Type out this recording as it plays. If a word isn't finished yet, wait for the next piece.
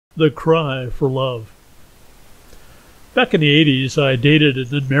The cry for love. Back in the 80s, I dated and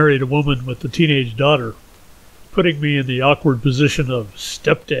then married a woman with a teenage daughter, putting me in the awkward position of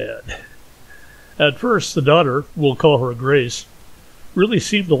stepdad. At first, the daughter, we'll call her Grace, really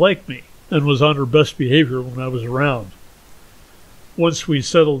seemed to like me and was on her best behavior when I was around. Once we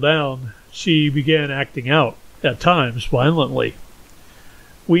settled down, she began acting out, at times violently.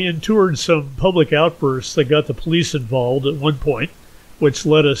 We endured some public outbursts that got the police involved at one point, which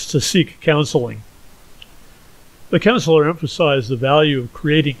led us to seek counseling. The counselor emphasized the value of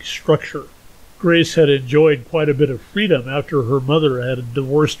creating structure. Grace had enjoyed quite a bit of freedom after her mother had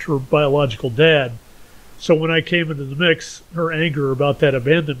divorced her biological dad, so when I came into the mix, her anger about that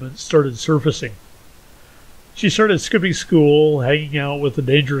abandonment started surfacing. She started skipping school, hanging out with a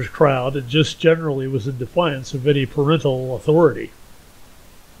dangerous crowd, and just generally was in defiance of any parental authority.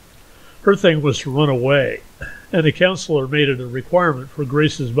 Her thing was to run away, and the counselor made it a requirement for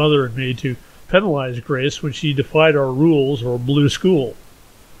Grace's mother and me to penalize Grace when she defied our rules or blew school.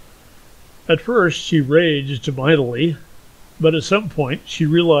 At first, she raged mightily, but at some point she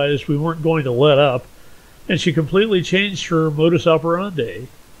realized we weren't going to let up, and she completely changed her modus operandi.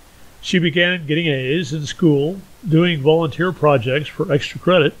 She began getting A's in school, doing volunteer projects for extra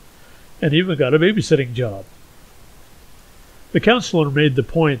credit, and even got a babysitting job. The counselor made the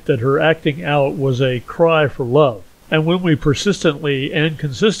point that her acting out was a cry for love, and when we persistently and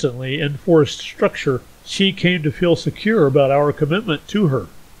consistently enforced structure, she came to feel secure about our commitment to her.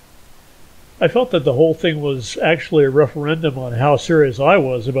 I felt that the whole thing was actually a referendum on how serious I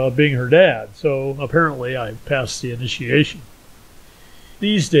was about being her dad, so apparently I passed the initiation.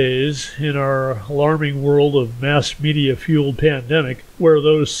 These days, in our alarming world of mass media-fueled pandemic, where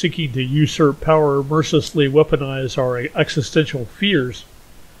those seeking to usurp power mercilessly weaponize our existential fears,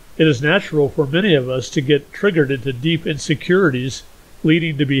 it is natural for many of us to get triggered into deep insecurities,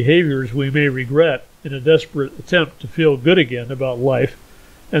 leading to behaviors we may regret in a desperate attempt to feel good again about life,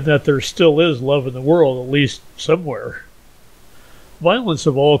 and that there still is love in the world, at least somewhere. Violence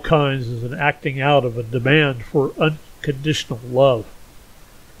of all kinds is an acting out of a demand for unconditional love.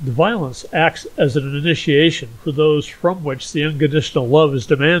 The violence acts as an initiation for those from which the unconditional love is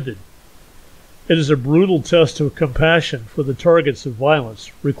demanded. It is a brutal test of compassion for the targets of violence,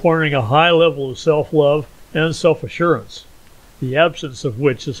 requiring a high level of self-love and self-assurance, the absence of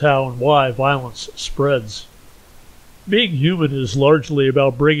which is how and why violence spreads. Being human is largely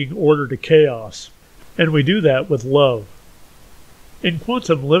about bringing order to chaos, and we do that with love. In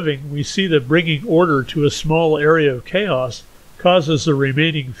quantum living, we see that bringing order to a small area of chaos causes the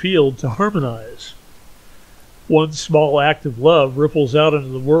remaining field to harmonize. One small act of love ripples out into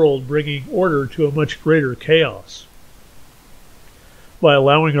the world, bringing order to a much greater chaos. By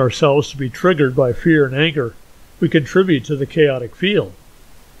allowing ourselves to be triggered by fear and anger, we contribute to the chaotic field.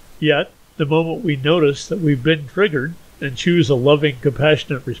 Yet, the moment we notice that we've been triggered and choose a loving,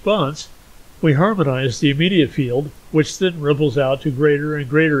 compassionate response, we harmonize the immediate field, which then ripples out to greater and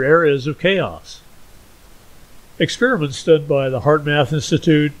greater areas of chaos. Experiments done by the HeartMath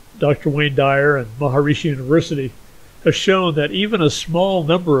Institute, Dr. Wayne Dyer, and Maharishi University have shown that even a small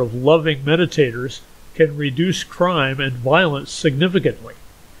number of loving meditators can reduce crime and violence significantly,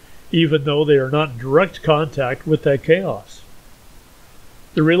 even though they are not in direct contact with that chaos.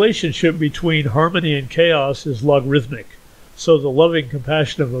 The relationship between harmony and chaos is logarithmic, so the loving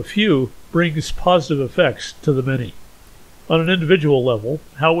compassion of a few brings positive effects to the many. On an individual level,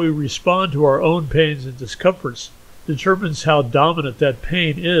 how we respond to our own pains and discomforts determines how dominant that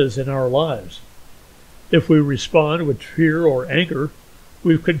pain is in our lives. If we respond with fear or anger,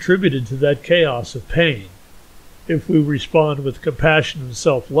 we've contributed to that chaos of pain. If we respond with compassion and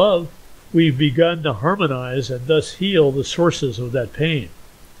self-love, we've begun to harmonize and thus heal the sources of that pain.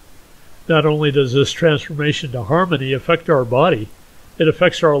 Not only does this transformation to harmony affect our body, it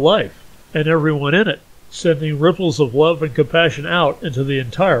affects our life and everyone in it, sending ripples of love and compassion out into the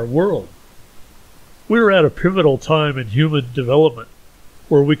entire world. We are at a pivotal time in human development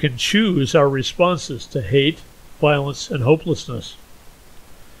where we can choose our responses to hate, violence, and hopelessness.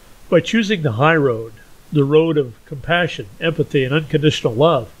 By choosing the high road, the road of compassion, empathy, and unconditional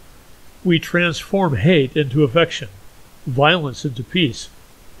love, we transform hate into affection, violence into peace,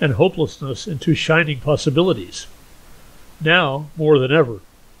 and hopelessness into shining possibilities. Now, more than ever,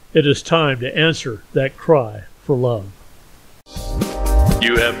 it is time to answer that cry for love.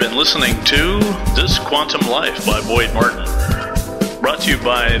 You have been listening to This Quantum Life by Boyd Martin, brought to you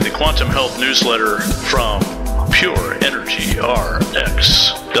by the Quantum Health Newsletter from Pure Energy RX,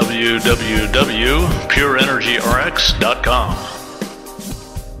 www.pureenergyrx.com.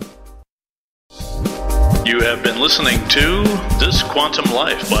 You have been listening to This Quantum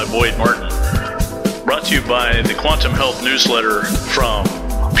Life by Boyd Martin. Brought to you by the Quantum Health newsletter from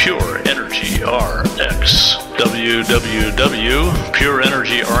Pure Energy RX.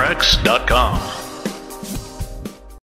 www.pureenergyrx.com.